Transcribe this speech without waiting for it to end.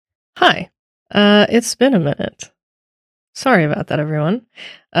Hi. It's been a minute. Sorry about that, everyone.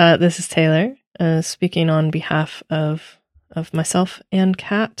 This is Taylor, speaking on behalf of myself and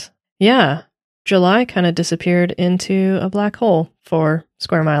Kat. Yeah, July kind of disappeared into a black hole for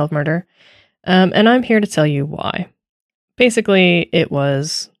Square Mile of Murder, and I'm here to tell you why. Basically, it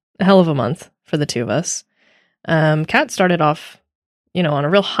was a hell of a month for the two of us. Kat started off, on a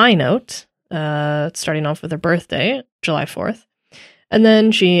real high note, starting off with her birthday, July 4th. And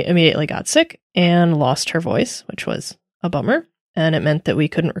then she immediately got sick and lost her voice, which was a bummer, and it meant that we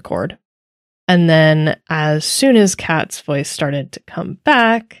couldn't record. And then as soon as Kat's voice started to come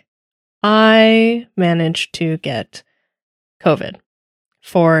back, I managed to get COVID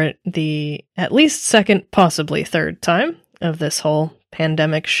for the at least second, possibly third time of this whole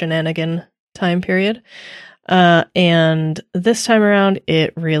pandemic shenanigan time period. And this time around,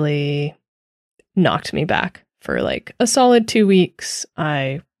 it really knocked me back. For like a solid 2 weeks,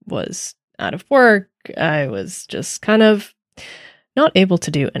 I was out of work. I was just kind of not able to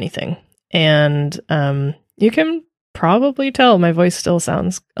do anything. And you can probably tell my voice still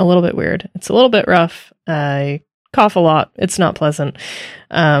sounds a little bit weird. It's a little bit rough. I cough a lot. It's not pleasant.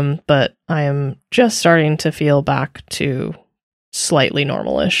 But I am just starting to feel back to slightly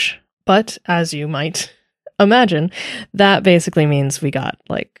normalish. But as you might imagine, that basically means we got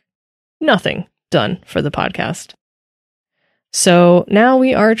like nothing done for the podcast. So now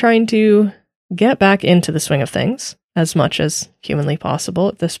we are trying to get back into the swing of things as much as humanly possible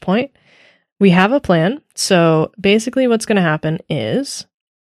at this point. We have a plan. So basically what's going to happen is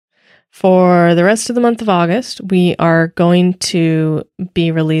for the rest of the month of August, we are going to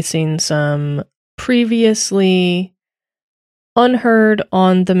be releasing some previously unheard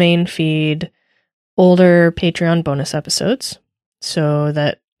on the main feed older Patreon bonus episodes so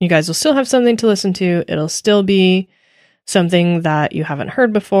that you guys will still have something to listen to. It'll still be something that you haven't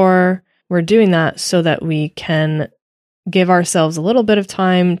heard before. We're doing that so that we can give ourselves a little bit of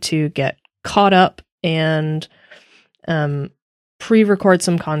time to get caught up and pre-record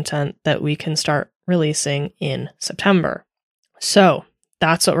some content that we can start releasing in September. So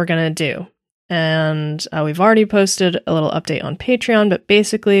that's what we're going to do. And we've already posted a little update on Patreon, but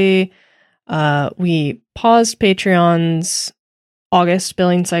basically we paused Patreon's August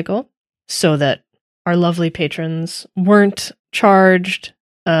billing cycle so that our lovely patrons weren't charged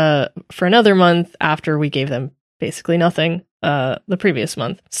for another month after we gave them basically nothing the previous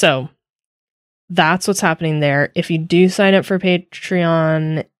month. So that's what's happening there. If you do sign up for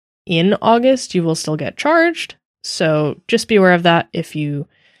Patreon in August, you will still get charged. So just be aware of that. If you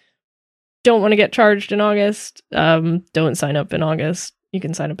don't want to get charged in August, don't sign up in August. You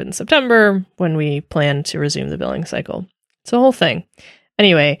can sign up in September when we plan to resume the billing cycle. It's a whole thing.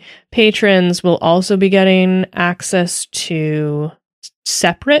 Anyway, patrons will also be getting access to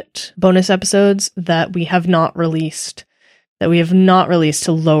separate bonus episodes that we have not released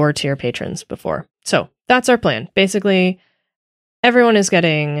to lower tier patrons before. So that's our plan. Basically, everyone is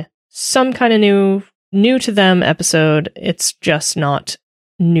getting some kind of new to them episode. It's just not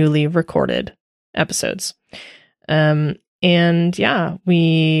newly recorded episodes. And yeah,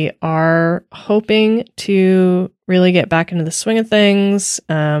 we are hoping to really get back into the swing of things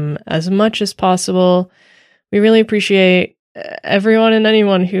as much as possible. We really appreciate everyone and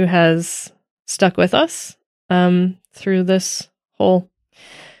anyone who has stuck with us through this whole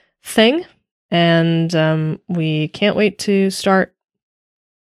thing. And we can't wait to start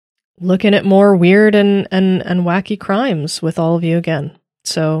looking at more weird and wacky crimes with all of you again.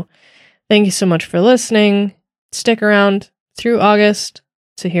 So thank you so much for listening. Stick around through August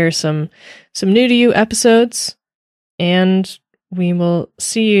to hear some new to you episodes, and we will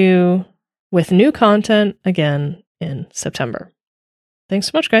see you with new content again in September. Thanks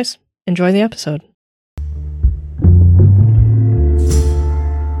so much, guys. Enjoy the episode.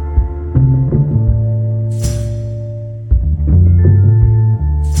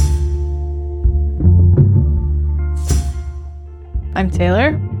 I'm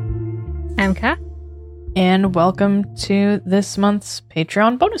Taylor. I'm Kat. And welcome to this month's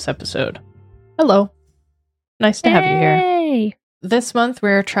Patreon bonus episode. Hello. Nice to have you here. This month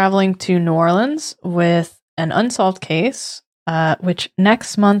we're traveling to New Orleans with an unsolved case, which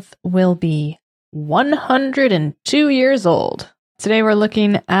next month will be 102 years old. Today we're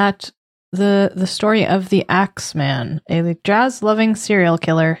looking at the story of the Axeman, a jazz-loving serial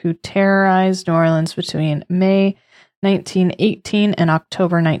killer who terrorized New Orleans between May 1918 and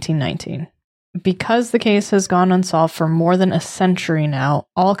October 1919. Because the case has gone unsolved for more than a century now,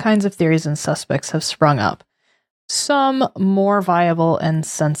 all kinds of theories and suspects have sprung up. Some more viable and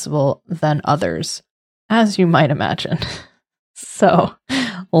sensible than others, as you might imagine. So,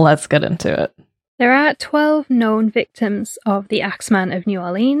 Let's get into it. There are 12 known victims of the Axeman of New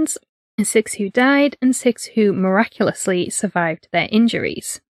Orleans, 6 who died and 6 who miraculously survived their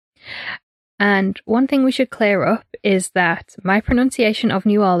injuries. And one thing we should clear up is that my pronunciation of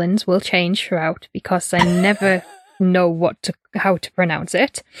New Orleans will change throughout because I never know how to pronounce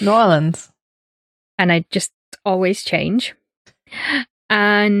it. New Orleans. And I just always change.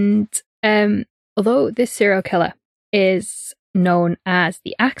 And although this serial killer is known as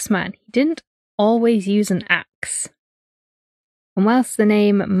the Axeman, he didn't always use an axe. And whilst the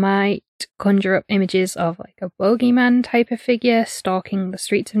name might conjure up images of like a bogeyman type of figure stalking the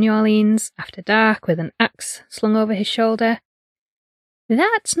streets of New Orleans after dark with an axe slung over his shoulder,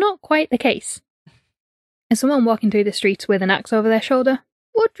 that's not quite the case. And someone walking through the streets with an axe over their shoulder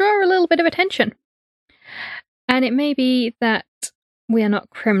would draw a little bit of attention. And it may be that we are not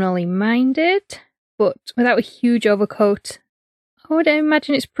criminally minded, but without a huge overcoat, I would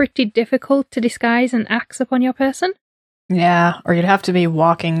imagine it's pretty difficult to disguise an axe upon your person. Yeah, or you'd have to be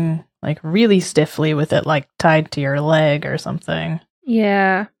walking like really stiffly with it like tied to your leg or something.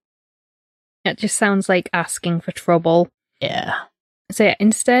 Yeah. It just sounds like asking for trouble. Yeah. So yeah,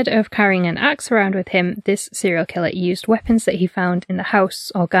 instead of carrying an axe around with him, this serial killer used weapons that he found in the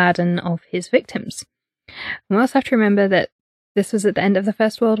house or garden of his victims. We also have to remember that this was at the end of the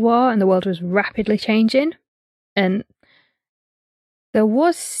First World War and the world was rapidly changing. And there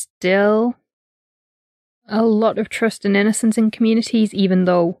was still a lot of trust and innocence in communities, even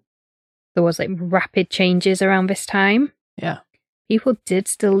though there was like rapid changes around this time. Yeah. People did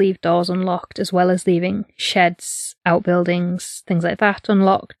still leave doors unlocked, as well as leaving sheds, outbuildings, things like that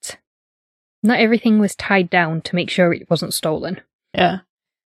unlocked. Not everything was tied down to make sure it wasn't stolen. Yeah.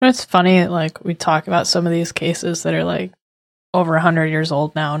 It's funny, like, we talk about some of these cases that are like over 100 years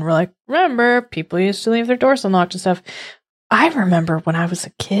old now, and we're like, remember, people used to leave their doors unlocked and stuff. I remember when I was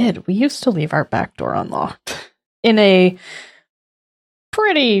a kid, we used to leave our back door unlocked in a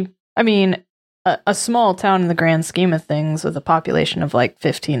pretty, a small town in the grand scheme of things with a population of like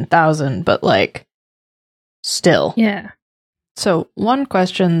 15,000, but like still. Yeah. So one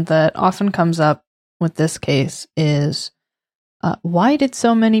question that often comes up with this case is, why did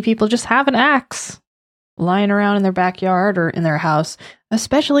so many people just have an axe lying around in their backyard or in their house,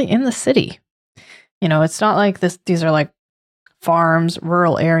 especially in the city? You know, it's not like these are like farms,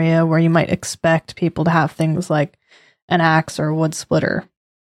 rural area where you might expect people to have things like an axe or a wood splitter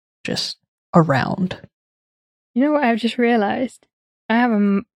just around. You know what I've just realised? We have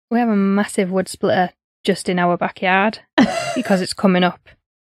a massive wood splitter just in our backyard because it's coming up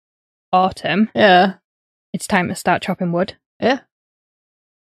autumn. Yeah. It's time to start chopping wood. Yeah.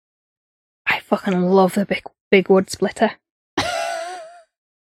 I fucking love the big wood splitter.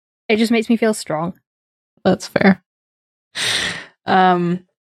 It just makes me feel strong. That's fair.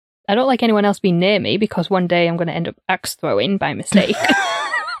 I don't like anyone else being near me because one day I'm going to end up axe throwing by mistake.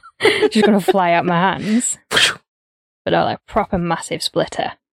 Just going to fly out my hands. But I like proper massive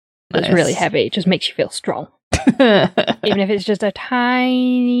splitter. That's really heavy. It just makes you feel strong. Even if it's just a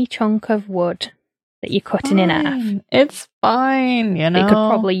tiny chunk of wood that you're cutting in half. It's fine, you know. It could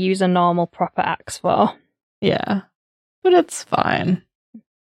probably use a normal proper axe for. Yeah. But it's fine.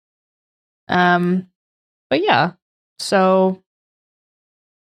 But yeah. So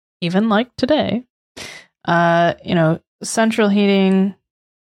even like today, central heating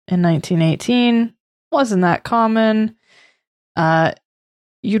in 1918 wasn't that common.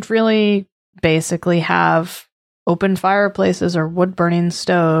 You'd really basically have open fireplaces or wood-burning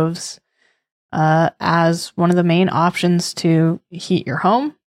stoves as one of the main options to heat your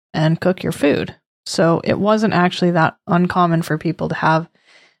home and cook your food. So it wasn't actually that uncommon for people to have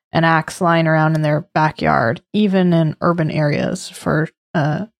an axe lying around in their backyard, even in urban areas, for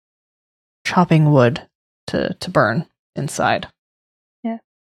chopping wood to burn inside. Yeah.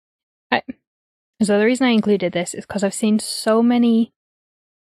 So the reason I included this is because I've seen so many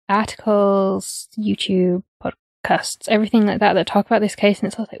articles, YouTube, podcasts, everything like that talk about this case, and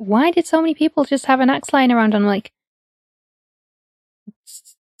it's like, why did so many people just have an axe lying around? I'm like,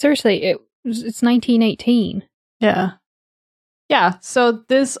 seriously, it's 1918. Yeah. Yeah, so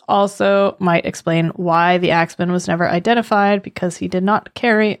this also might explain why the axeman was never identified, because he did not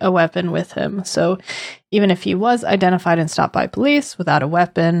carry a weapon with him. So even if he was identified and stopped by police without a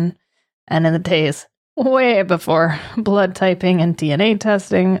weapon, and in the days way before blood typing and DNA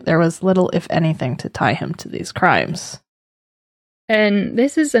testing, there was little, if anything, to tie him to these crimes. And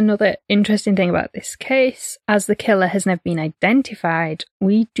this is another interesting thing about this case. As the killer has never been identified,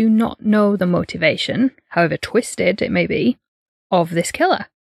 we do not know the motivation, however twisted it may be, of this killer.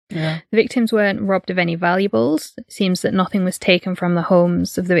 Yeah. The victims weren't robbed of any valuables. It seems that nothing was taken from the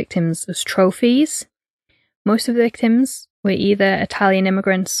homes of the victims as trophies. Most of the victims were either Italian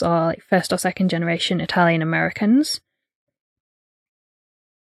immigrants or like first or second generation Italian Americans.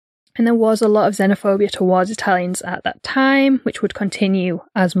 And there was a lot of xenophobia towards Italians at that time, which would continue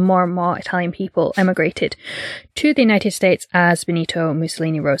as more and more Italian people emigrated to the United States as Benito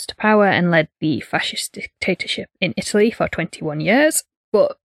Mussolini rose to power and led the fascist dictatorship in Italy for 21 years.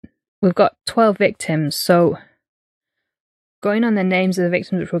 But we've got 12 victims, so going on the names of the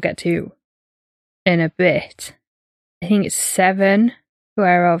victims, which we'll get to in a bit, I think it's 7 who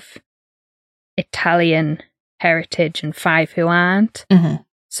are of Italian heritage and 5 who aren't. Mm-hmm.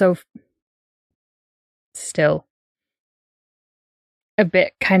 So, still a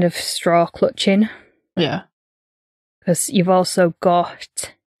bit kind of straw clutching. Yeah. Because you've also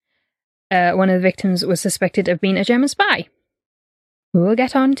got one of the victims was suspected of being a German spy. We'll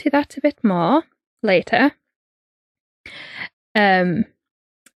get on to that a bit more later.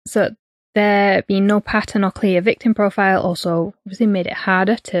 So, there being no pattern or clear victim profile also obviously made it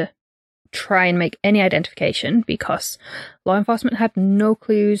harder to try and make any identification because law enforcement had no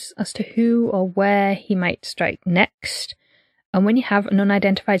clues as to who or where he might strike next. And when you have an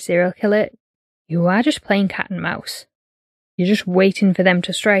unidentified serial killer, you are just playing cat and mouse. You're just waiting for them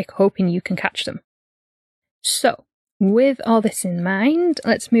to strike, hoping you can catch them. So, with all this in mind,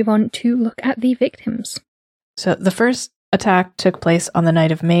 let's move on to look at the victims. So the first attack took place on the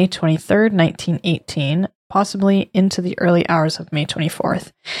night of May 23rd, 1918, possibly into the early hours of May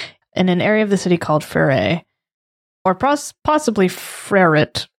 24th. In an area of the city called Frere, or possibly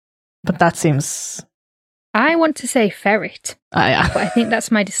Frerit, but that seems... I want to say ferret, yeah. but I think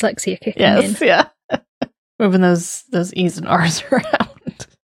that's my dyslexia kicking in. Yes, yeah. Moving those E's and R's around.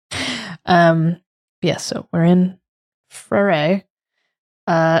 So we're in Frere.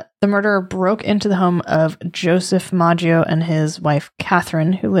 The murderer broke into the home of Joseph Maggio and his wife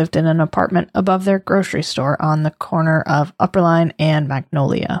Catherine, who lived in an apartment above their grocery store on the corner of Upper Line and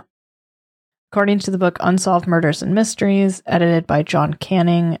Magnolia. According to the book Unsolved Murders and Mysteries, edited by John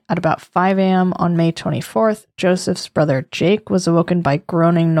Canning, at about 5 a.m. on May 24th, Joseph's brother Jake was awoken by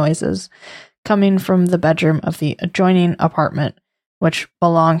groaning noises coming from the bedroom of the adjoining apartment, which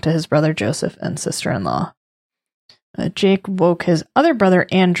belonged to his brother Joseph and sister-in-law. Jake woke his other brother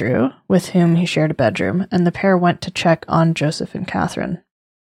Andrew, with whom he shared a bedroom, and the pair went to check on Joseph and Catherine.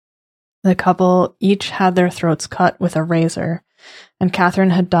 The couple each had their throats cut with a razor, and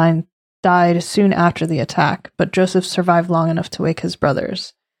Catherine had died soon after the attack, but Joseph survived long enough to wake his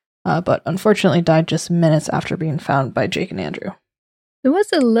brothers, but unfortunately died just minutes after being found by Jake and Andrew. There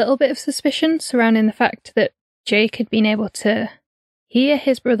was a little bit of suspicion surrounding the fact that Jake had been able to hear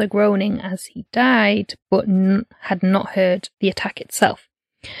his brother groaning as he died, but had not heard the attack itself,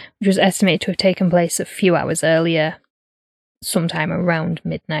 which was estimated to have taken place a few hours earlier, sometime around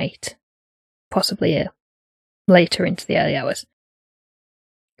midnight, possibly later into the early hours.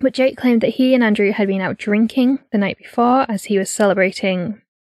 But Jake claimed that he and Andrew had been out drinking the night before as he was celebrating,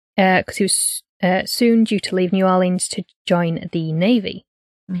 because he was soon due to leave New Orleans to join the Navy.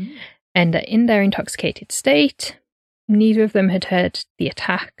 Mm-hmm. And in their intoxicated state, neither of them had heard the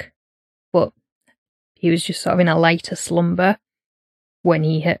attack, but he was just sort of in a lighter slumber when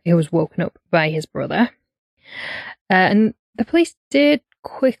he was woken up by his brother. And the police did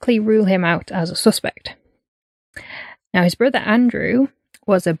quickly rule him out as a suspect. Now, his brother Andrew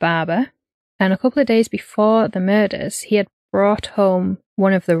was a barber, and a couple of days before the murders, he had brought home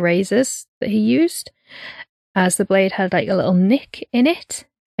one of the razors that he used, as the blade had like a little nick in it,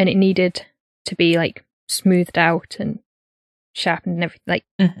 and it needed to be like smoothed out and sharpened and everything. Like,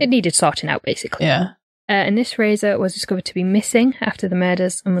 it needed sorting out, basically. Yeah. And this razor was discovered to be missing after the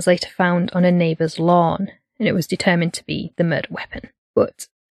murders and was later found on a neighbour's lawn, and it was determined to be the murder weapon. But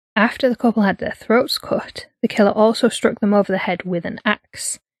after the couple had their throats cut, the killer also struck them over the head with an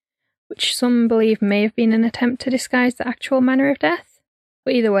axe, which some believe may have been an attempt to disguise the actual manner of death.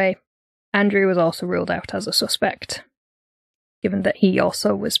 But either way, Andrew was also ruled out as a suspect, given that he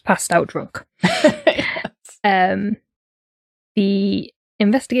also was passed out drunk. Yes. The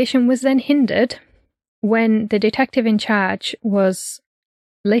investigation was then hindered when the detective in charge was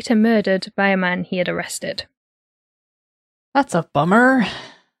later murdered by a man he had arrested. That's a bummer. I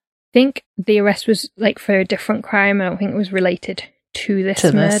think the arrest was like for a different crime. I don't think it was related to this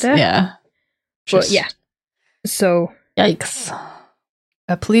murder. Yeah. But yeah. So. Yikes.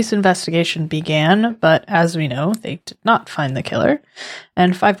 A police investigation began, but as we know, they did not find the killer.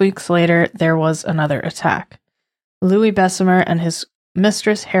 And 5 weeks later, there was another attack. Louis Bessemer and his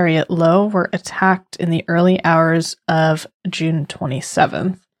mistress Harriet Lowe were attacked in the early hours of June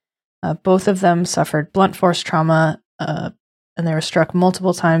 27th. Both of them suffered blunt force trauma, and they were struck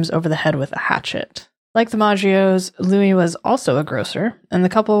multiple times over the head with a hatchet. Like the Maggios, Louis was also a grocer, and the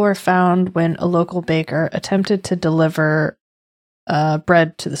couple were found when a local baker attempted to deliver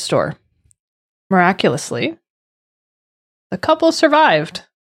bread to the store. Miraculously, the couple survived.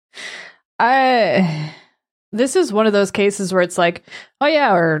 This is one of those cases where it's like, oh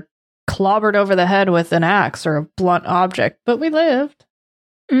yeah, we're clobbered over the head with an axe or a blunt object, but we lived.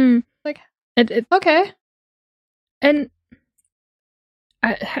 Like, okay. And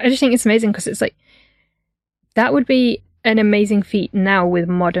I just think it's amazing because it's like, that would be an amazing feat now with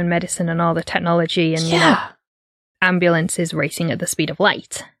modern medicine and all the technology and, you know, ambulances racing at the speed of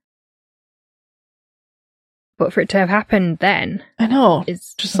light. But for it to have happened then, I know,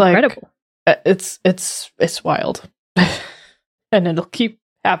 it's just incredible. Like, it's wild. And it'll keep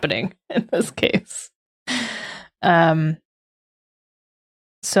happening in this case.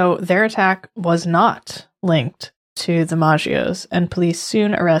 So their attack was not linked to the Maggios, and police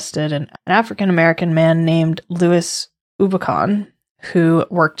soon arrested an African-American man named Louis Ubicon, who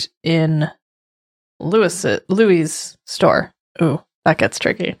worked in Louis' store. Ooh, that gets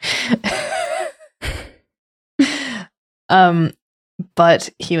tricky. But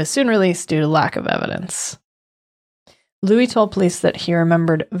he was soon released due to lack of evidence. Louis told police that he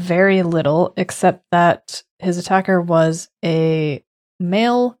remembered very little, except that his attacker was a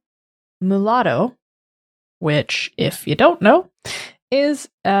male mulatto, which, if you don't know, is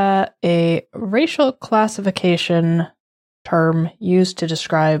a racial classification term used to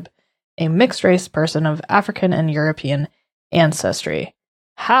describe a mixed-race person of African and European ancestry.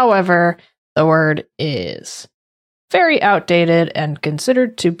 However, the word is very outdated and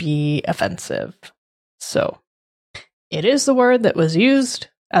considered to be offensive. So, it is the word that was used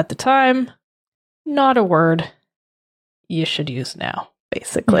at the time, not a word you should use now,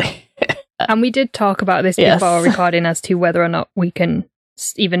 basically. And we did talk about this before recording as to whether or not we can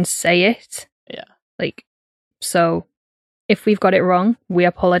even say it. Yeah. Like, so if we've got it wrong, we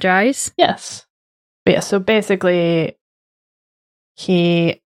apologize. Yes. But yeah, so basically,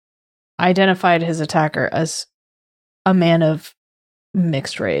 he identified his attacker as a man of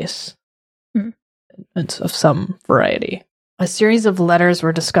mixed race. Of some variety. A series of letters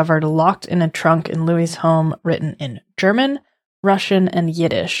were discovered locked in a trunk in Louis' home, written in German, Russian, and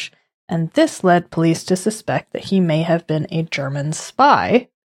Yiddish, and this led police to suspect that he may have been a German spy,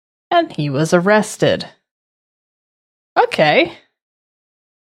 and he was arrested. Okay.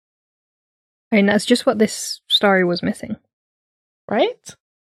 I mean, that's just what this story was missing. Right?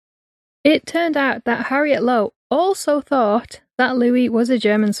 It turned out that Harriet Lowe also thought that Louis was a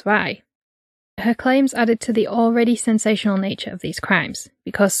German spy. Her claims added to the already sensational nature of these crimes,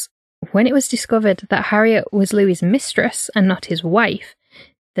 because when it was discovered that Harriet was Louis' mistress and not his wife,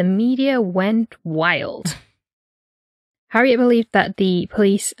 the media went wild. Harriet believed that the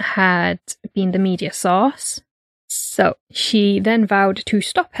police had been the media source, so she then vowed to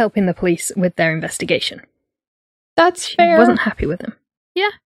stop helping the police with their investigation. That's fair. She wasn't happy with them.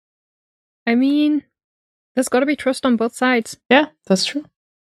 Yeah. I mean, there's got to be trust on both sides. Yeah, that's true.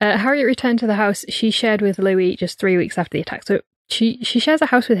 Harriet returned to the house she shared with Louis just 3 weeks after the attack. So she shares a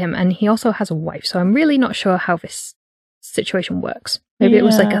house with him, and he also has a wife. So I'm really not sure how this situation works. Maybe it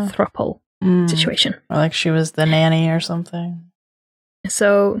was like a throuple situation. Or like she was the nanny or something.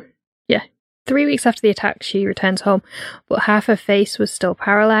 So, yeah. 3 weeks after the attack, she returns home, but half her face was still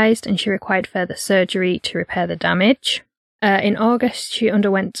paralyzed, and she required further surgery to repair the damage. In August, she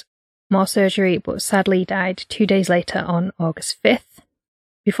underwent more surgery, but sadly died 2 days later on August 5th.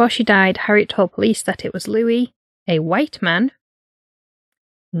 Before she died, Harriet told police that it was Louis, a white man,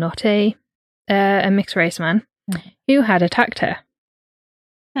 not a mixed-race man, who had attacked her.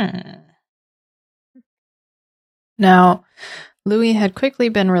 Now, Louis had quickly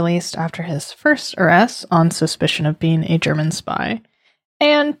been released after his first arrest on suspicion of being a German spy,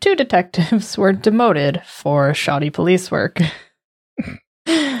 and 2 detectives were demoted for shoddy police work.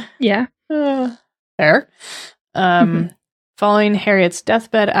 Yeah. Fair. Following Harriet's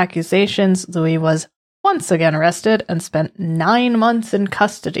deathbed accusations, Louis was once again arrested and spent 9 months in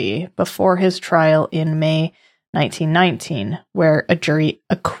custody before his trial in May 1919, where a jury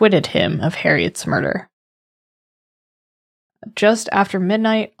acquitted him of Harriet's murder. Just after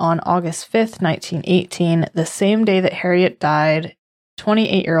midnight on August 5th, 1918, the same day that Harriet died,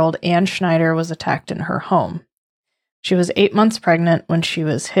 28-year-old Anne Schneider was attacked in her home. She was 8 months pregnant when she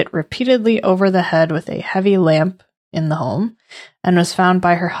was hit repeatedly over the head with a heavy lamp in the home, and was found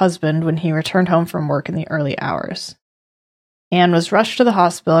by her husband when he returned home from work in the early hours. Anne was rushed to the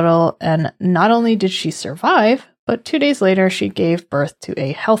hospital, and not only did she survive, but 2 days later she gave birth to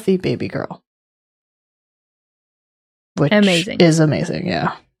a healthy baby girl. Which is amazing,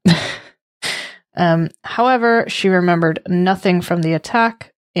 yeah. However, she remembered nothing from the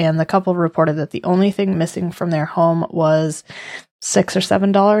attack, and the couple reported that the only thing missing from their home was $6 or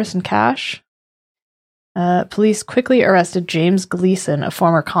 $7 in cash. Police quickly arrested James Gleason, a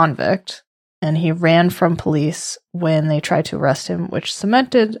former convict, and he ran from police when they tried to arrest him, which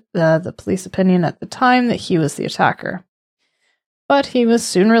cemented the police opinion at the time that he was the attacker. But he was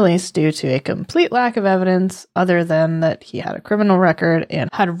soon released due to a complete lack of evidence other than that he had a criminal record and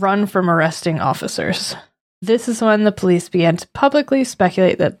had run from arresting officers. This is when the police began to publicly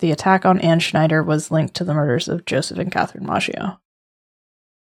speculate that the attack on Anne Schneider was linked to the murders of Joseph and Catherine Maggio.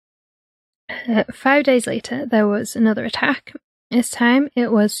 5 days later, there was another attack. This time,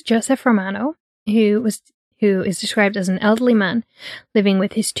 it was Joseph Romano, who is described as an elderly man living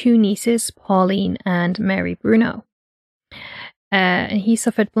with his 2 nieces, Pauline and Mary Bruno. He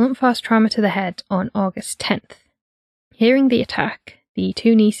suffered blunt force trauma to the head on August 10th. Hearing the attack, the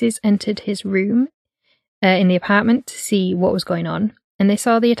 2 nieces entered his room in the apartment to see what was going on, and they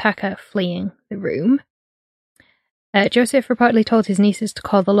saw the attacker fleeing the room. Joseph reportedly told his nieces to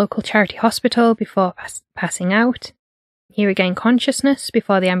call the local charity hospital before passing out. He regained consciousness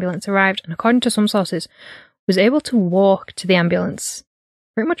before the ambulance arrived, and according to some sources, was able to walk to the ambulance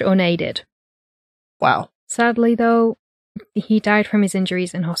pretty much unaided. Wow. Sadly, though, he died from his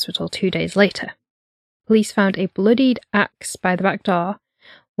injuries in hospital 2 days later. Police found a bloodied axe by the back door,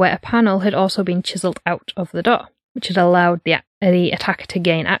 where a panel had also been chiselled out of the door, which had allowed the attacker to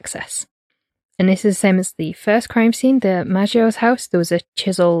gain access. And this is the same as the first crime scene, the Maggio's house. There was a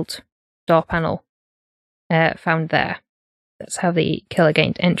chiselled door panel found there. That's how the killer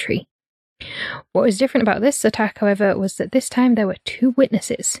gained entry. What was different about this attack, however, was that this time there were 2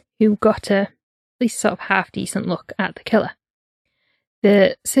 witnesses who got a at least sort of half-decent look at the killer.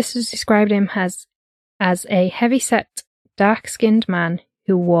 The sisters described him as a heavy-set, dark-skinned man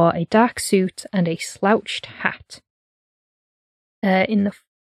who wore a dark suit and a slouched hat.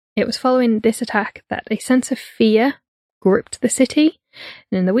 It was following this attack that a sense of fear gripped the city,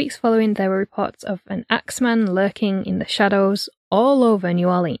 and in the weeks following there were reports of an axeman lurking in the shadows all over New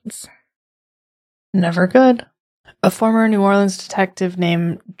Orleans. Never good. A former New Orleans detective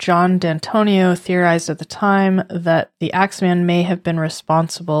named John D'Antonio theorized at the time that the Axeman may have been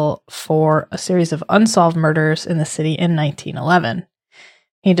responsible for a series of unsolved murders in the city in 1911.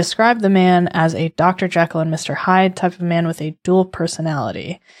 He described the man as a Dr. Jekyll and Mr. Hyde type of man with a dual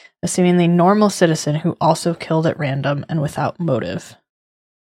personality, a seemingly normal citizen who also killed at random and without motive.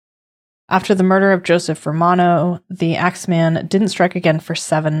 After the murder of Joseph Romano, the Axeman didn't strike again for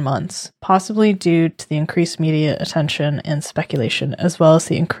 7 months, possibly due to the increased media attention and speculation, as well as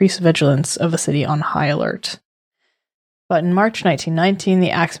the increased vigilance of the city on high alert. But in March 1919,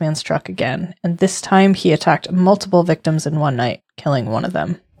 the Axeman struck again, and this time he attacked multiple victims in one night, killing one of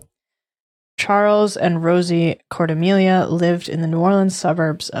them. Charles and Rosie Cordemelia lived in the New Orleans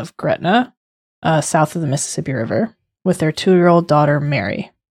suburbs of Gretna, south of the Mississippi River, with their 2-year-old daughter, Mary.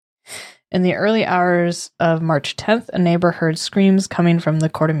 In the early hours of March 10th, a neighbor heard screams coming from the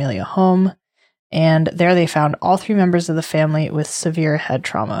Cordemelia home, and there they found all 3 members of the family with severe head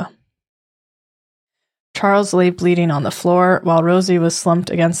trauma. Charles lay bleeding on the floor, while Rosie was slumped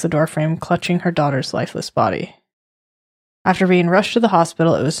against the doorframe, clutching her daughter's lifeless body. After being rushed to the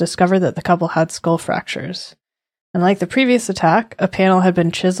hospital, it was discovered that the couple had skull fractures. And like the previous attack, a panel had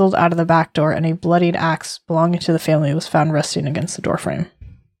been chiseled out of the back door, and a bloodied axe belonging to the family was found resting against the doorframe.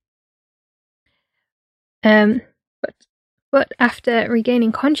 But after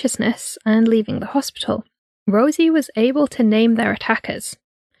regaining consciousness and leaving the hospital, Rosie was able to name their attackers.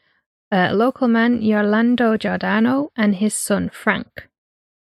 Local man Orlando Giordano and his son Frank.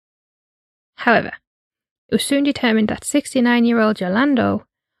 However, it was soon determined that 69-year-old Orlando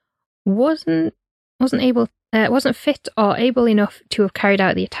wasn't fit or able enough to have carried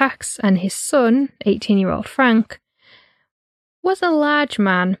out the attacks, and his son, 18-year-old Frank, was a large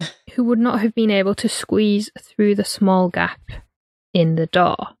man who would not have been able to squeeze through the small gap in the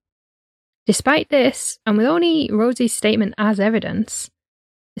door. Despite this, and with only Rosie's statement as evidence,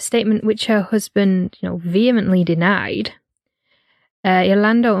 a statement which her husband, vehemently denied,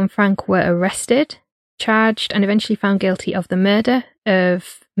 Orlando and Frank were arrested, charged, and eventually found guilty of the murder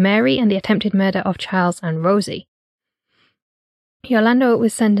of Mary and the attempted murder of Charles and Rosie. Orlando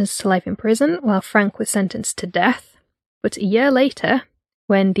was sentenced to life in prison, while Frank was sentenced to death. But a year later,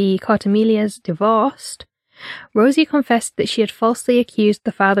 when the Cortemelias divorced, Rosie confessed that she had falsely accused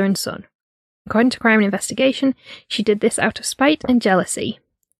the father and son. According to Crime and Investigation, she did this out of spite and jealousy.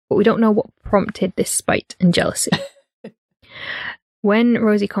 but we don't know what prompted this spite and jealousy. When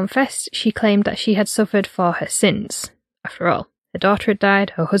Rosie confessed, she claimed that she had suffered for her sins. After all, her daughter had died,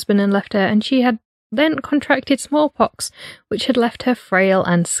 her husband had left her, and she had then contracted smallpox, which had left her frail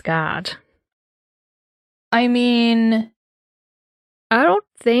and scarred. I mean, I don't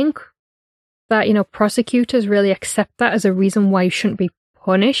think that, prosecutors really accept that as a reason why you shouldn't be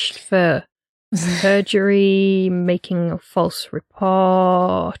punished for perjury, making a false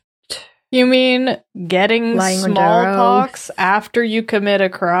report. You mean getting Lying under smallpox after you commit a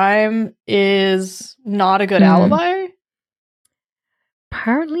crime is not a good alibi?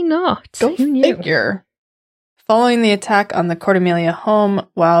 Apparently not. Go Who knew? figure. Following the attack on the Cordemelia home,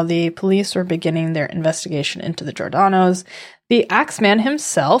 while the police were beginning their investigation into the Giordanos, the Axeman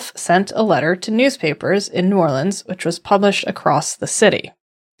himself sent a letter to newspapers in New Orleans, which was published across the city.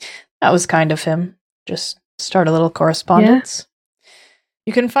 That was kind of him. Just start a little correspondence. Yeah.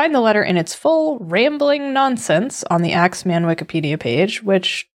 You can find the letter in its full rambling nonsense on the Axeman Wikipedia page,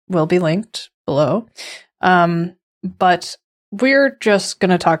 which will be linked below. But we're just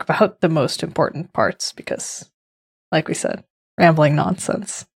going to talk about the most important parts because, like we said, rambling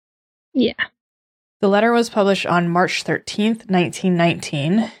nonsense. Yeah. The letter was published on March 13th,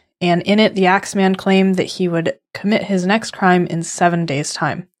 1919, and in it the Axeman claimed that he would commit his next crime in 7 days'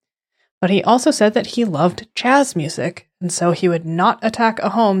 time. But he also said that he loved jazz music, and so he would not attack a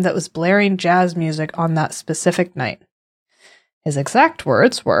home that was blaring jazz music on that specific night. His exact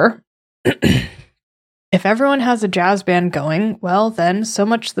words were, "If everyone has a jazz band going, well then, so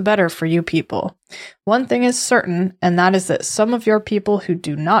much the better for you people. One thing is certain, and that is that some of your people who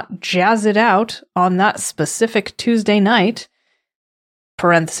do not jazz it out on that specific Tuesday night,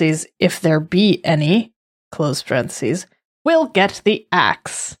 parentheses, if there be any, close parentheses, will get the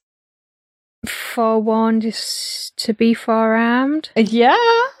axe." Forewarned is to be forearmed? Yeah.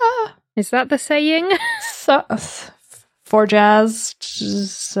 Is that the saying? For jazz,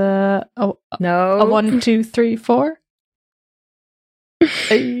 no. A 1, 2, 3, 4.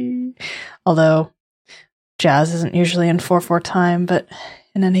 Although jazz isn't usually in 4/4 time, but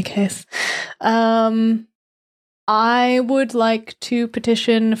in any case, I would like to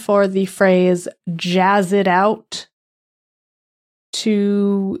petition for the phrase "jazz it out"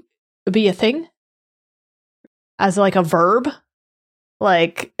 to be a thing as like a verb,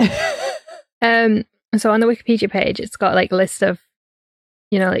 like. So on the Wikipedia page, it's got like a list of,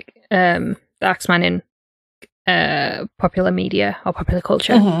 the Axeman in popular media or popular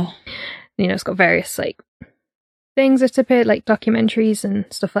culture. Mm-hmm. It's got various like things that appear, like documentaries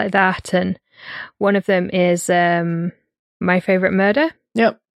and stuff like that. And one of them is My Favorite Murder.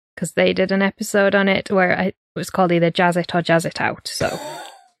 Yep. Because they did an episode on it where it was called either Jazz It or Jazz It Out. So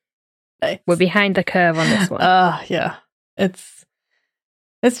nice. We're behind the curve on this one. Yeah.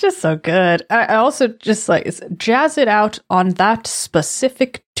 It's just so good. I also just like jazz it out on that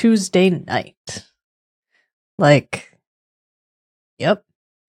specific Tuesday night. Like, yep.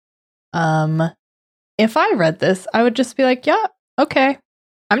 If I read this, I would just be like, yeah, okay.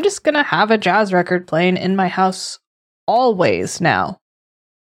 I'm just gonna have a jazz record playing in my house always now.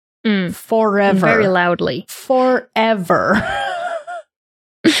 Forever. Very loudly. Forever.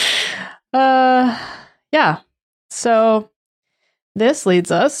 Yeah. So this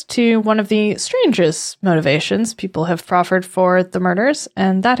leads us to one of the strangest motivations people have proffered for the murders,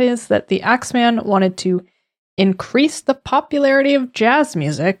 and that is that the Axeman wanted to increase the popularity of jazz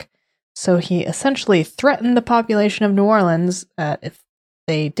music, so he essentially threatened the population of New Orleans that if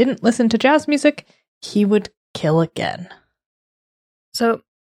they didn't listen to jazz music, he would kill again. So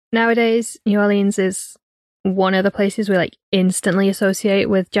nowadays, New Orleans is one of the places we instantly associate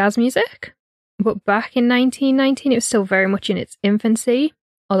with jazz music. But back in 1919, it was still very much in its infancy.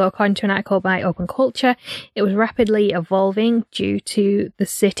 Although according to an article by Open Culture, it was rapidly evolving due to the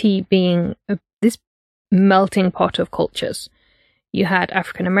city being this melting pot of cultures. You had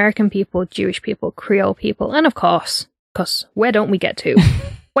African American people, Jewish people, Creole people, and of course, because where don't we get to?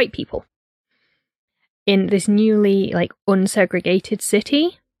 White people. In this newly unsegregated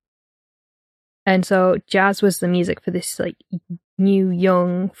city. And so jazz was the music for this new,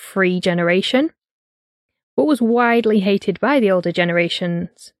 young, free generation, but was widely hated by the older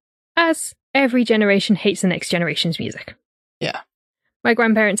generations, as every generation hates the next generation's music. Yeah. My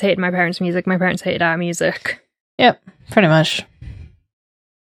grandparents hated my parents' music, my parents hated our music. Yep, pretty much.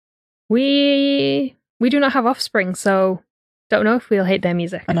 We do not have offspring, so don't know if we'll hate their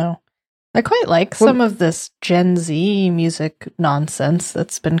music. I know. I quite like some of this Gen Z music nonsense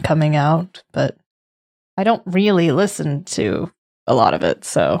that's been coming out, but I don't really listen to a lot of it,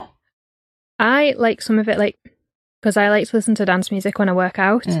 so. I like some of it, because I like to listen to dance music when I work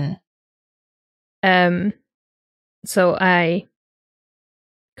out. So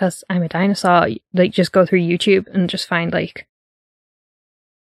because I'm a dinosaur, like just go through YouTube and just find like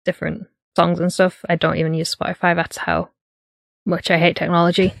different songs and stuff. I don't even use Spotify. That's how much I hate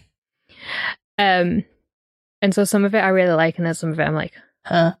technology. And so some of it I really like, and then some of it I'm like,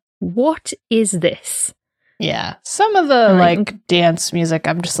 what is this? Yeah. Some of the like dance music,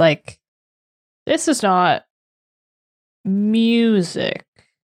 I'm just like, this is not music,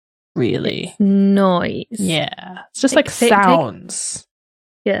 really. It's noise. Yeah. It's just like sounds.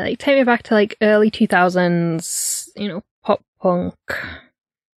 Like take me back to like early 2000s, pop punk,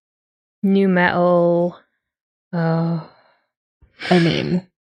 new metal. I mean,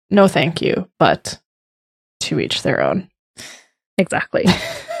 no thank you, but to each their own. Exactly.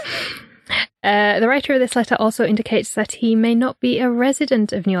 The writer of this letter also indicates that he may not be a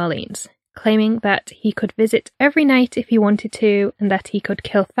resident of New Orleans, claiming that he could visit every night if he wanted to, and that he could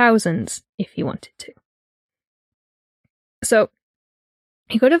kill thousands if he wanted to. So,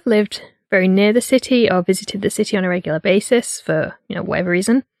 he could have lived very near the city or visited the city on a regular basis for, whatever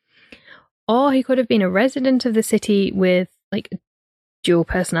reason. Or he could have been a resident of the city with, like, dual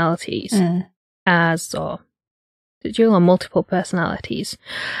personalities, or multiple personalities,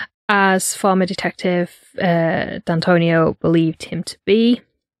 as former detective D'Antonio believed him to be,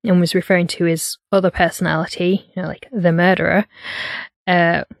 and was referring to his other personality, like the murderer,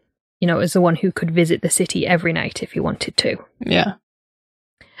 as the one who could visit the city every night if he wanted to. Yeah.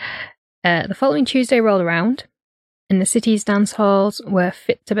 The following Tuesday rolled around, and the city's dance halls were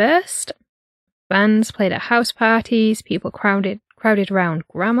fit to burst. Bands played at house parties, people crowded around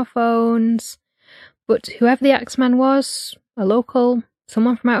gramophones. But whoever the Axeman was, a local,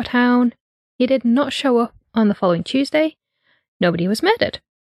 someone from out of town, he did not show up on the following Tuesday. Nobody was murdered.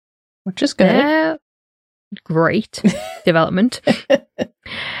 Which is good. Great development.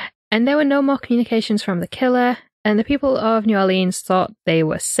 And there were no more communications from the killer, and the people of New Orleans thought they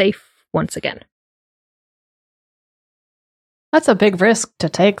were safe once again. That's a big risk to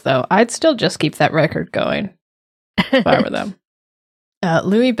take, though. I'd still just keep that record going if I were them.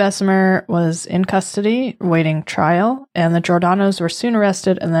 Louis Bessemer was in custody, waiting trial, and the Giordanos were soon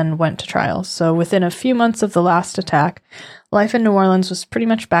arrested and then went to trial. So within a few months of the last attack, life in New Orleans was pretty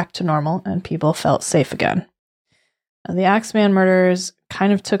much back to normal, and people felt safe again. The Axeman murders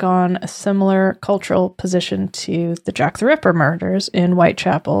kind of took on a similar cultural position to the Jack the Ripper murders in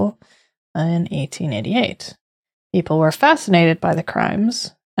Whitechapel in 1888. People were fascinated by the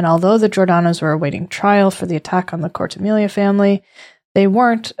crimes, and although the Giordanos were awaiting trial for the attack on the Cortimiglia family, they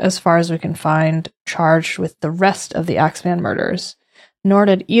weren't, as far as we can find, charged with the rest of the Axeman murders, nor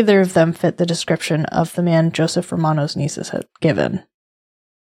did either of them fit the description of the man Joseph Romano's nieces had given.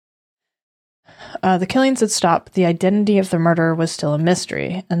 The killings had stopped, but the identity of the murderer was still a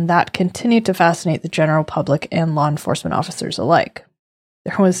mystery, and that continued to fascinate the general public and law enforcement officers alike.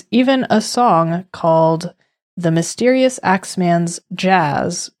 There was even a song called The Mysterious Axeman's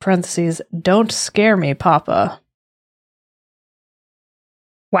Jazz, parentheses, Don't Scare Me, Papa.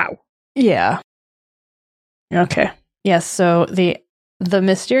 Wow. Yeah. Okay. Yes, so the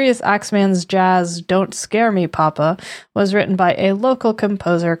Mysterious Axeman's Jazz, Don't Scare Me, Papa, was written by a local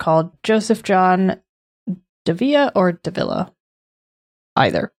composer called Joseph John Davila or Davila.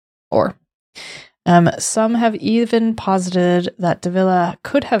 Either. Or. Some have even posited that Davila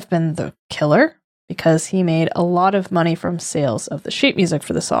could have been the killer, because he made a lot of money from sales of the sheet music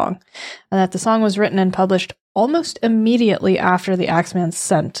for the song, and that the song was written and published almost immediately after the Axeman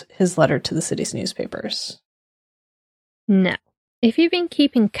sent his letter to the city's newspapers. Now, if you've been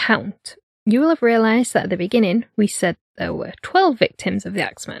keeping count, you will have realised that at the beginning we said there were 12 victims of the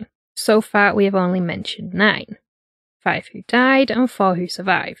Axeman. So far we have only mentioned 9. 5 who died and 4 who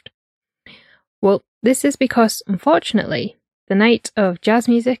survived. Well, this is because, unfortunately, the night of jazz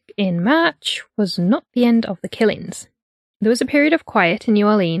music in March was not the end of the killings. There was a period of quiet in New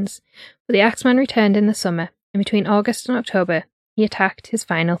Orleans, but the Axeman returned in the summer, and between August and October, he attacked his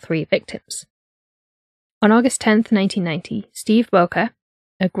final 3 victims. On August 10th, 1990, Steve Boker,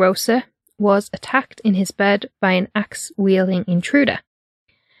 a grocer, was attacked in his bed by an axe-wielding intruder.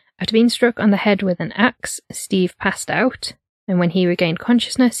 After being struck on the head with an axe, Steve passed out, and when he regained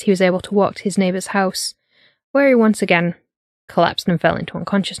consciousness, he was able to walk to his neighbour's house, where he once again collapsed and fell into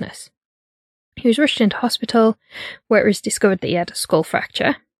unconsciousness. He was rushed into hospital, where it was discovered that he had a skull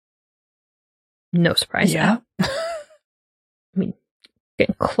fracture. No surprise there. I mean,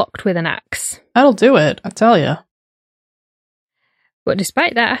 getting clocked with an axe. That'll do it, I tell you. But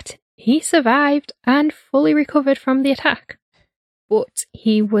despite that, he survived and fully recovered from the attack. But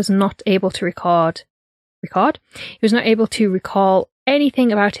he was not able to record record. He was not able to recall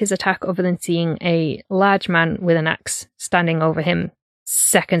anything about his attack other than seeing a large man with an axe standing over him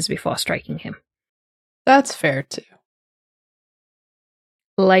seconds before striking him. That's fair, too.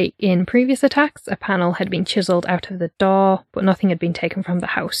 Like in previous attacks, a panel had been chiseled out of the door, but nothing had been taken from the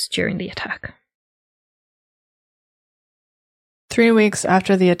house during the attack. 3 weeks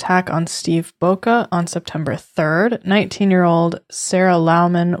after the attack on Steve Boca on September 3rd, 19-year-old Sarah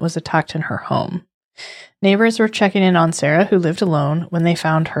Lauman was attacked in her home. Neighbors were checking in on Sarah, who lived alone, when they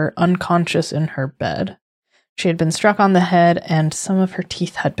found her unconscious in her bed. She had been struck on the head, and some of her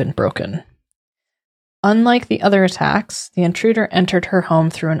teeth had been broken. Unlike the other attacks, the intruder entered her home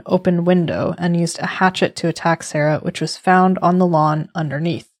through an open window and used a hatchet to attack Sarah, which was found on the lawn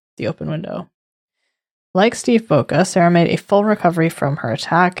underneath the open window. Like Steve Boca, Sarah made a full recovery from her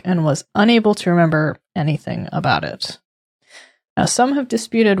attack and was unable to remember anything about it. Now, some have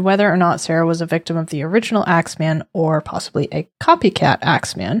disputed whether or not Sarah was a victim of the original Axeman or possibly a copycat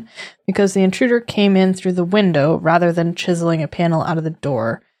Axeman, because the intruder came in through the window rather than chiseling a panel out of the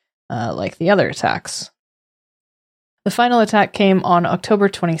door like the other attacks. The final attack came on October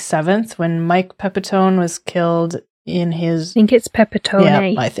 27th when Mike Pepitone was killed in his... I think it's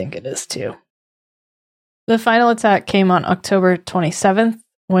Pepitone. Yeah, I think it is too. The final attack came on October 27th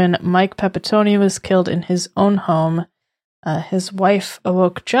when Mike Pepitone was killed in his own home. His wife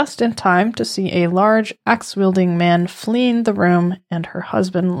awoke just in time to see a large axe-wielding man fleeing the room and her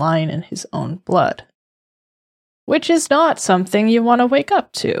husband lying in his own blood. Which is not something you want to wake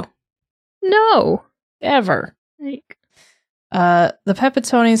up to. No! Ever. Like... The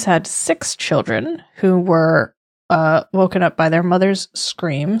Pepitones had 6 children who were woken up by their mother's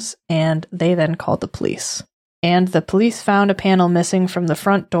screams, and they then called the police. And the police found a panel missing from the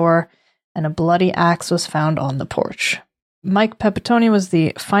front door, and a bloody axe was found on the porch. Mike Pepitone was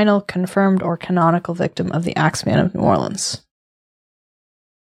the final confirmed or canonical victim of the Axeman of New Orleans.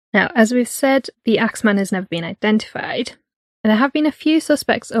 Now, as we've said, the Axeman has never been identified, and there have been a few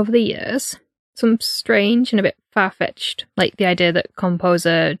suspects over the years, some strange and a bit far-fetched, like the idea that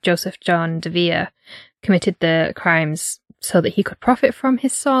composer Joseph John DeVere committed the crimes so that he could profit from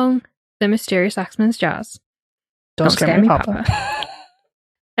his song, The Mysterious Axeman's Jazz. Don't scare me, Papa.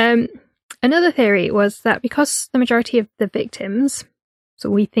 Another theory was that because the majority of the victims, so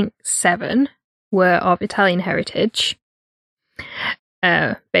we think 7, were of Italian heritage,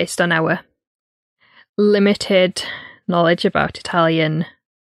 based on our limited knowledge about Italian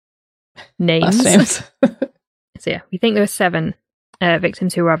names. Last names. So yeah, we think there were 7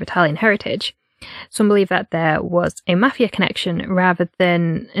 victims who were of Italian heritage. Some believe that there was a mafia connection rather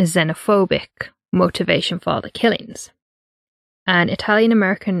than a xenophobic motivation for the killings. An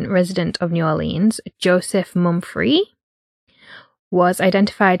Italian-American resident of New Orleans, Joseph Mumphrey, was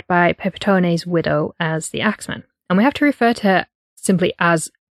identified by Pepitone's widow as the Axeman. And we have to refer to her simply as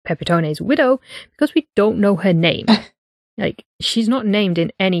Pepitone's widow because we don't know her name. Like, she's not named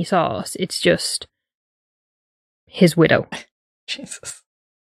in any source. It's just his widow. Jesus.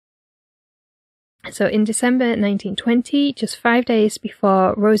 So in December 1920, just 5 days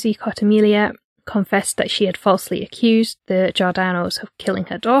before Rosie Cortamilia confessed that she had falsely accused the Giordanos of killing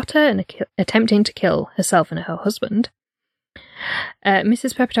her daughter and attempting to kill herself and her husband,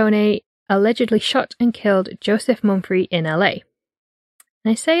 Mrs. Pepitone allegedly shot and killed Joseph Mumphrey in LA.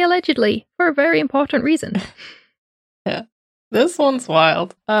 And I say allegedly for a very important reason. Yeah, this one's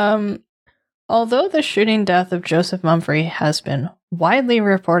wild. Although the shooting death of Joseph Mumphrey has been widely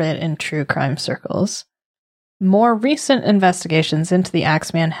reported in true crime circles, more recent investigations into the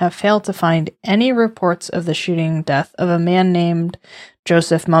Axeman have failed to find any reports of the shooting death of a man named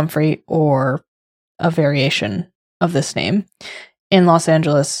Joseph Mumphrey or a variation of this name in Los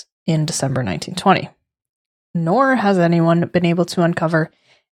Angeles in December 1920. Nor has anyone been able to uncover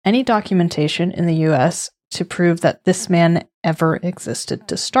any documentation in the U.S. to prove that this man ever existed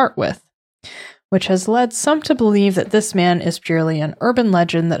to start with, which has led some to believe that this man is purely an urban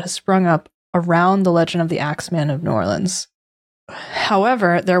legend that has sprung up around the legend of the Axeman of New Orleans.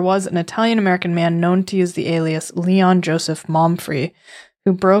 However, there was an Italian-American man known to use the alias Leon Joseph Mumphrey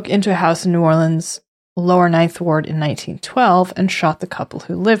who broke into a house in New Orleans, Lower Ninth Ward in 1912 and shot the couple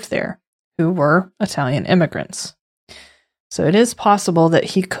who lived there, who were Italian immigrants. So it is possible that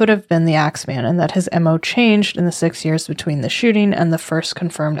he could have been the Axeman and that his MO changed in the 6 years between the shooting and the first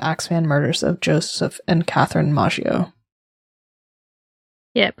confirmed Axeman murders of Joseph and Catherine Maggio.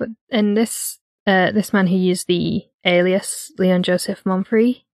 Yeah, but and this man who used the alias Leon Joseph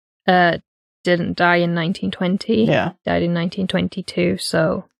Mumphrey didn't die in 1920. Yeah. Died in 1922,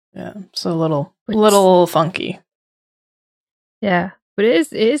 so... Yeah, so a little funky. Yeah, but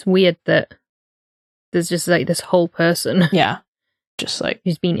it is weird that There's just like this whole person Yeah. Just like,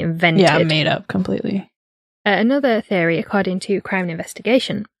 who's been invented. yeah, made up completely. Another theory, according to Crime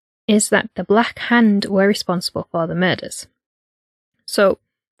Investigation, is that the Black Hand were responsible for the murders. So,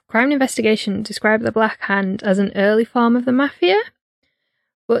 Crime Investigation described the Black Hand as an early form of the Mafia,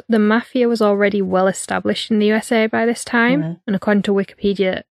 but the Mafia was already well established in the USA by this time, Mhm. and according to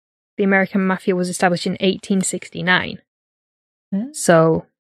Wikipedia, the American Mafia was established in 1869. Mhm. So,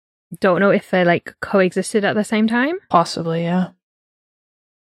 don't know if they like coexisted at the same time. Possibly, yeah.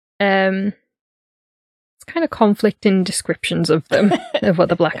 It's kind of conflicting descriptions of them, of what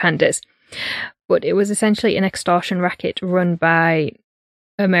the Black Hand is. But it was essentially an extortion racket run by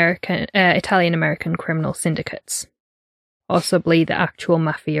Italian-American criminal syndicates. Possibly the actual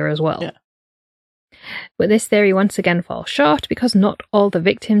mafia as well. Yeah. But this theory once again falls short because not all the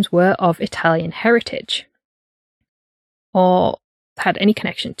victims were of Italian heritage or had any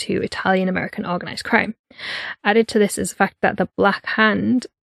connection to Italian-American organised crime. Added to this is the fact that the Black Hand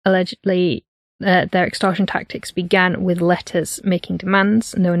allegedly their extortion tactics began with letters making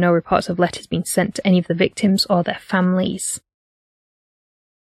demands, and there were no reports of letters being sent to any of the victims or their families.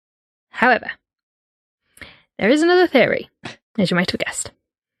 However, there is another theory, as you might have guessed,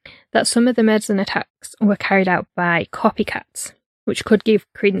 that some of the murders and attacks were carried out by copycats, which could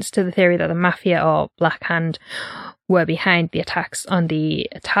give credence to the theory that the Mafia or Black Hand were behind the attacks on the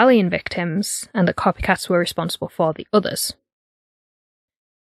Italian victims, and that copycats were responsible for the others.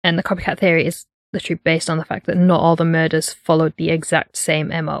 And the copycat theory is literally based on the fact that not all the murders followed the exact same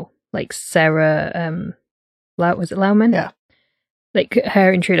MO. Like Sarah, was it Lauman? Yeah. Like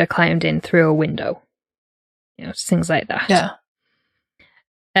her intruder climbed in through a window. You know, things like that. Yeah.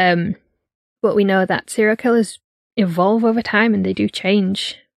 But we know that serial killers evolve over time and they do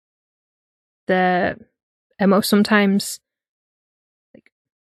change. The MO sometimes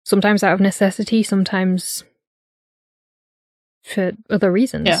out of necessity, sometimes for other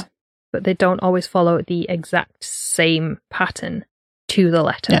reasons. Yeah. But they don't always follow the exact same pattern to the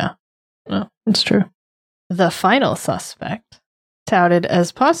letter. Yeah. No, it's true. The final suspect, touted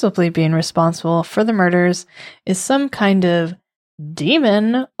as possibly being responsible for the murders, is some kind of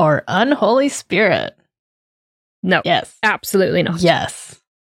demon or unholy spirit. No. Yes. Absolutely not. Yes.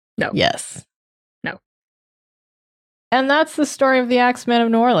 No. Yes. No. And that's the story of the Axeman of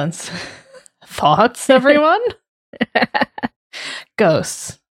New Orleans. Thoughts, everyone?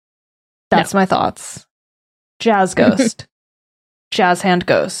 Ghosts. That's my thoughts. Jazz ghost. Jazz hand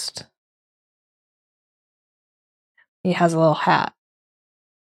ghost. He has a little hat.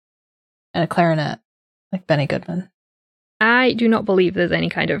 And a clarinet. Like Benny Goodman. I do not believe there's any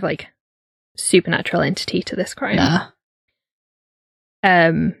kind of like supernatural entity to this crime. Nah.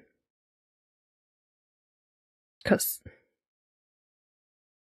 Because,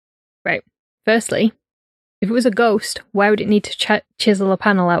 right, firstly, if it was a ghost, why would it need to chisel a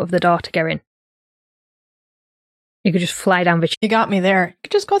panel out of the door to get in? You could just fly down the... You got me there. You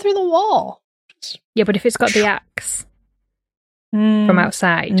could just go through the wall. Yeah, but if it's got the axe from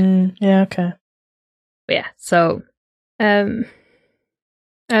outside... yeah, okay. But yeah, so... I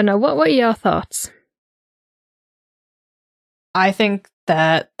don't know, what are your thoughts? I think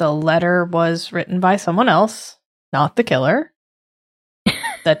that the letter was written by someone else, not the killer,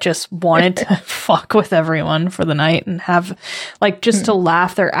 that just wanted to fuck with everyone for the night and have, like, just to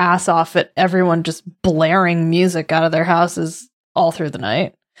laugh their ass off at everyone just blaring music out of their houses all through the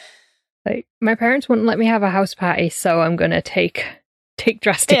night. Like, my parents wouldn't let me have a house party, so I'm gonna take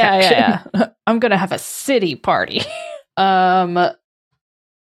drastic action. Yeah. I'm gonna have a city party. And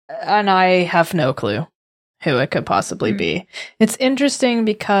I have no clue who it could possibly be. It's interesting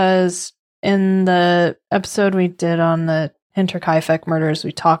because in the episode we did on the Hinterkaifeck murders,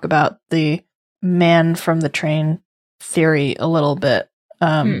 we talk about the man from the train theory a little bit,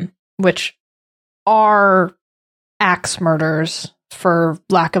 which are axe murders, for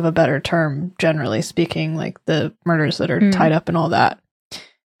lack of a better term, generally speaking, like the murders that are tied up and all that.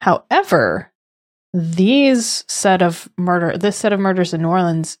 However, this set of murders in New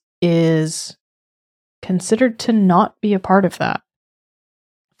Orleans is considered to not be a part of that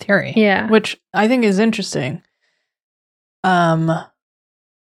theory. Yeah. Which I think is interesting. And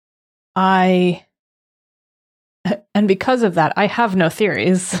because of that, I have no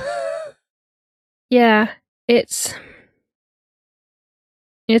theories. Yeah, it's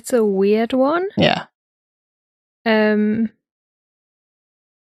a weird one. Yeah.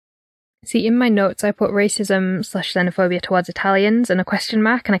 See, in my notes, I put racism/xenophobia towards Italians and a question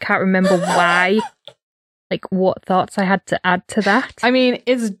mark, and I can't remember why, like, what thoughts I had to add to that. I mean,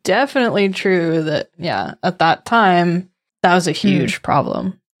 it's definitely true that, yeah, at that time, that was a huge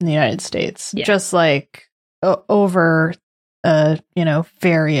problem. in the United States, Yeah. just like over,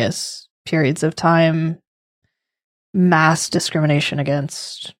 various periods of time, mass discrimination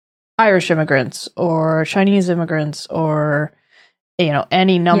against Irish immigrants or Chinese immigrants or,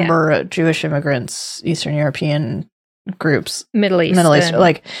 any number of Jewish immigrants, Eastern European groups, Middle East,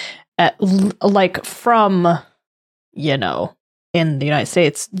 like from, in the United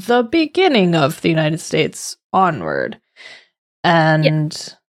States, the beginning of the United States onward. And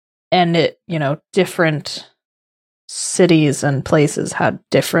it, different cities and places had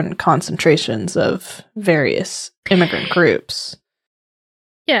different concentrations of various immigrant groups.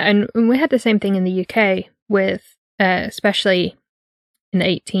 Yeah, and we had the same thing in the UK with, especially in the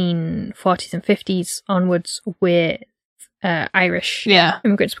 1840s and 50s onwards, with Irish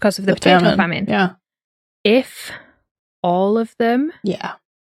immigrants because of the potato famine. Yeah. If all of them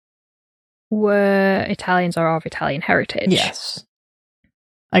were Italians or of Italian heritage. Yes.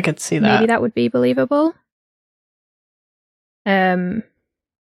 I could see that. Maybe that would be believable. But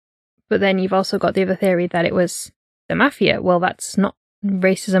then you've also got the other theory that it was the mafia. Well, that's not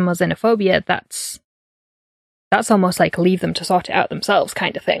racism or xenophobia. That's almost like leave them to sort it out themselves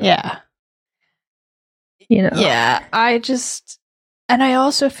kind of thing. Yeah. Yeah, and I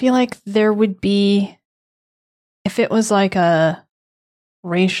also feel like there would be, if it was like a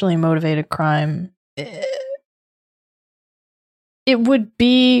racially motivated crime, it would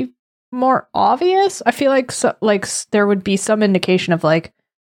be more obvious. I feel like there would be some indication of like,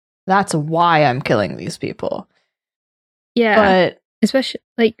 that's why I'm killing these people. Yeah, but especially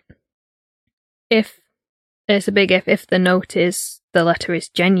like if it's a big if the note is the letter is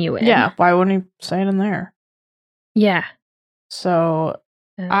genuine. Yeah, why wouldn't he say it in there? Yeah. So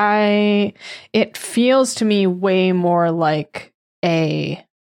it feels to me way more like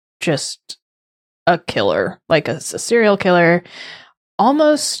just a killer, like a serial killer.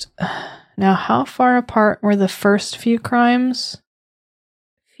 Almost. Now, how far apart were the first few crimes?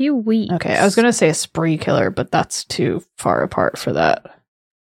 Few weeks. Okay, I was going to say a spree killer, but that's too far apart for that.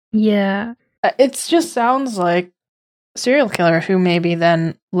 Yeah. It just sounds like a serial killer who maybe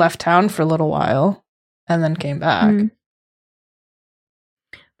then left town for a little while and then came back.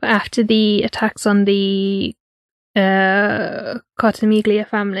 But after the attacks on the Cottamiglia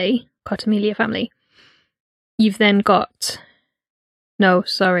family, you've then got... No,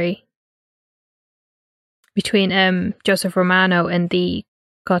 sorry. Between Joseph Romano and the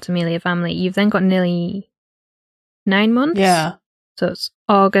Cottamiglia family, you've then got nearly 9 months. Yeah. So it's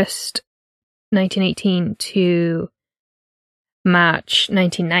August 1918 to March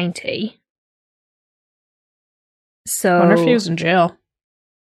 1990. So I wonder if he was in jail.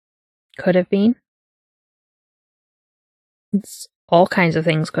 Could have been. It's all kinds of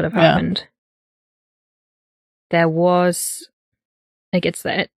things could have happened. There was, like, it's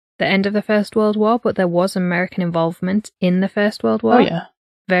the end of the First World War, but there was American involvement in the First World War. Oh, yeah.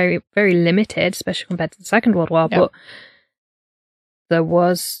 Very, very limited, especially compared to the Second World War, but there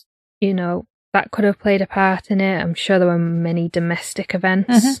was, that could have played a part in it. I'm sure there were many domestic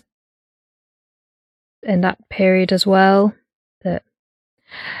events in that period as well that,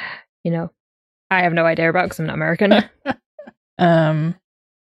 I have no idea about because I'm not American.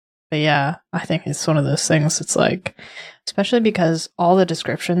 But yeah, I think it's one of those things. It's like, especially because all the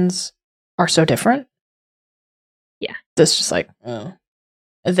descriptions are so different. Yeah. It's just like,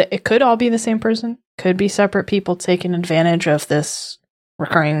 it could all be the same person. Could be separate people taking advantage of this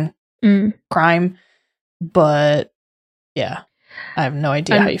recurring crime. But yeah, I have no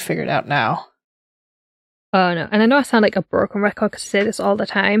idea how you figure it out now. Oh, no. And I know I sound like a broken record because I say this all the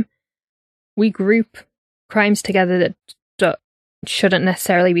time. We group crimes together that shouldn't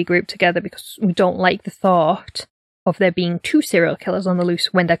necessarily be grouped together because we don't like the thought of there being 2 serial killers on the loose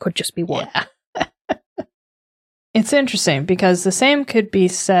when there could just be one. Yeah. It's interesting because the same could be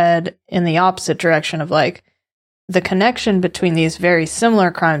said in the opposite direction of like the connection between these very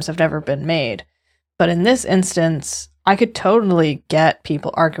similar crimes have never been made. But in this instance, I could totally get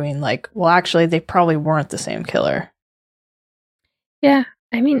people arguing like, well, actually, they probably weren't the same killer. Yeah,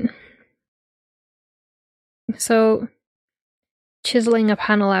 I mean, so chiseling a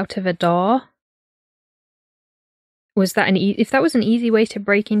panel out of a door, was that if that was an easy way to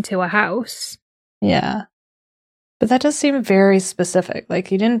break into a house? Yeah. But that does seem very specific. Like,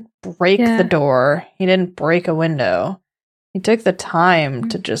 he didn't break the door. He didn't break a window. He took the time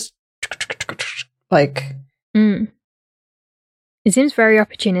to just, like... It seems very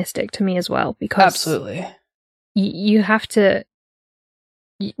opportunistic to me as well, because... Absolutely. You have to...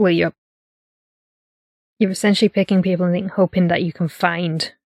 Well, you're essentially picking people and hoping that you can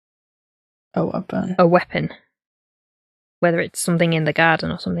find... A weapon. A weapon. whether it's something in the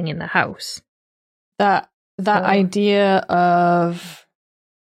garden or something in the house. That idea of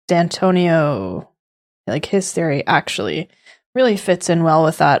D'Antonio, like his theory, actually really fits in well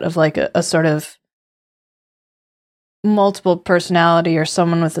with that of like a sort of multiple personality or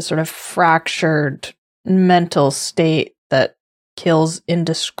someone with a sort of fractured mental state that kills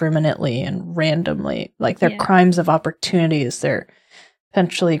indiscriminately and randomly. Like they're crimes of opportunities. They're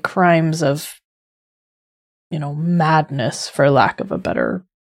potentially crimes of, madness, for lack of a better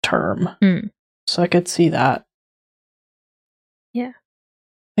term. So I could see that. Yeah.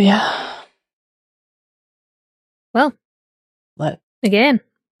 Yeah. Well, again,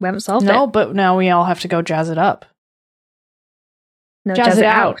 we haven't solved it. No, but now we all have to go jazz it up. No, jazz it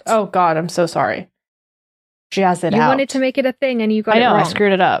out. Oh, God, I'm so sorry. Jazz it out. You wanted to make it a thing and you got it wrong. I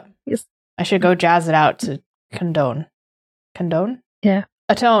screwed it up. Yes. I should go jazz it out to condone. Condone? Yeah.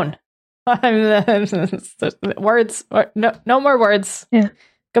 Atone. Words. No more words. Yeah.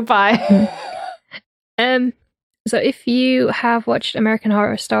 Goodbye. So if you have watched American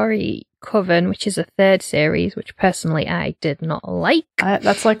Horror Story Coven, which is a third series, which personally I did not like.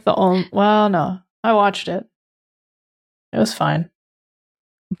 That's like the only... Well, no. I watched it. It was fine.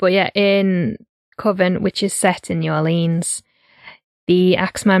 But yeah, in Coven, which is set in New Orleans, the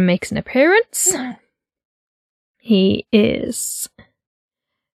Axeman makes an appearance. He is... I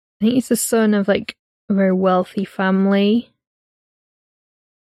think he's the son of like a very wealthy family.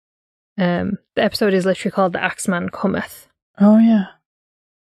 The episode is literally called The Axeman Cometh. Oh, yeah.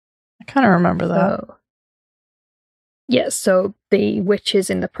 I kind of remember that. So the witch is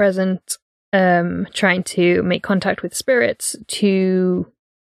in the present trying to make contact with spirits the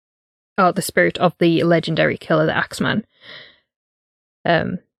spirit of the legendary killer, the Axeman.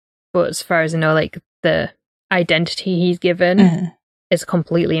 But as far as I know, like the identity he's given is a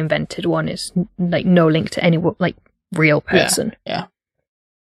completely invented one. It's like no link to any like real person. Yeah.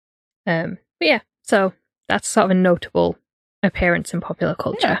 But yeah, so that's sort of a notable appearance in popular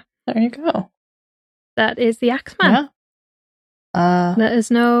culture. Yeah, there you go. That is the Axeman. Yeah. Let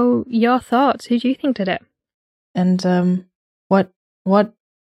us know your thoughts. Who do you think did it? And what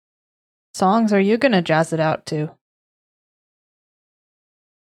songs are you gonna jazz it out to?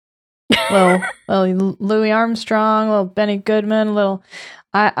 little Louis Armstrong, little Benny Goodman, little.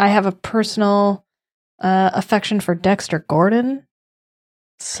 I have a personal affection for Dexter Gordon.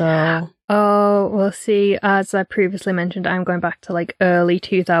 So. Oh, we'll see. As I previously mentioned, I'm going back to like early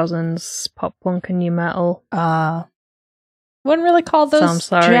 2000s pop punk and new metal. Wouldn't really call those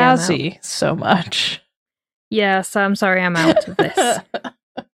jazzy so much. Yeah, so I'm sorry I'm out of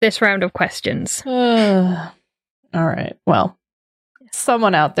this round of questions. All right. Well,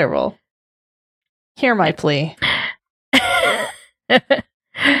 someone out there will hear my plea.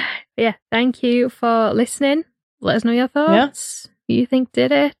 Yeah, thank you for listening. Let us know your thoughts. Who you think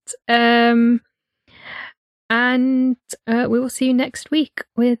did it. And we will see you next week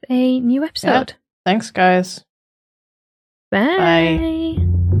with a new episode. Yeah. Thanks, guys. Bye. Bye.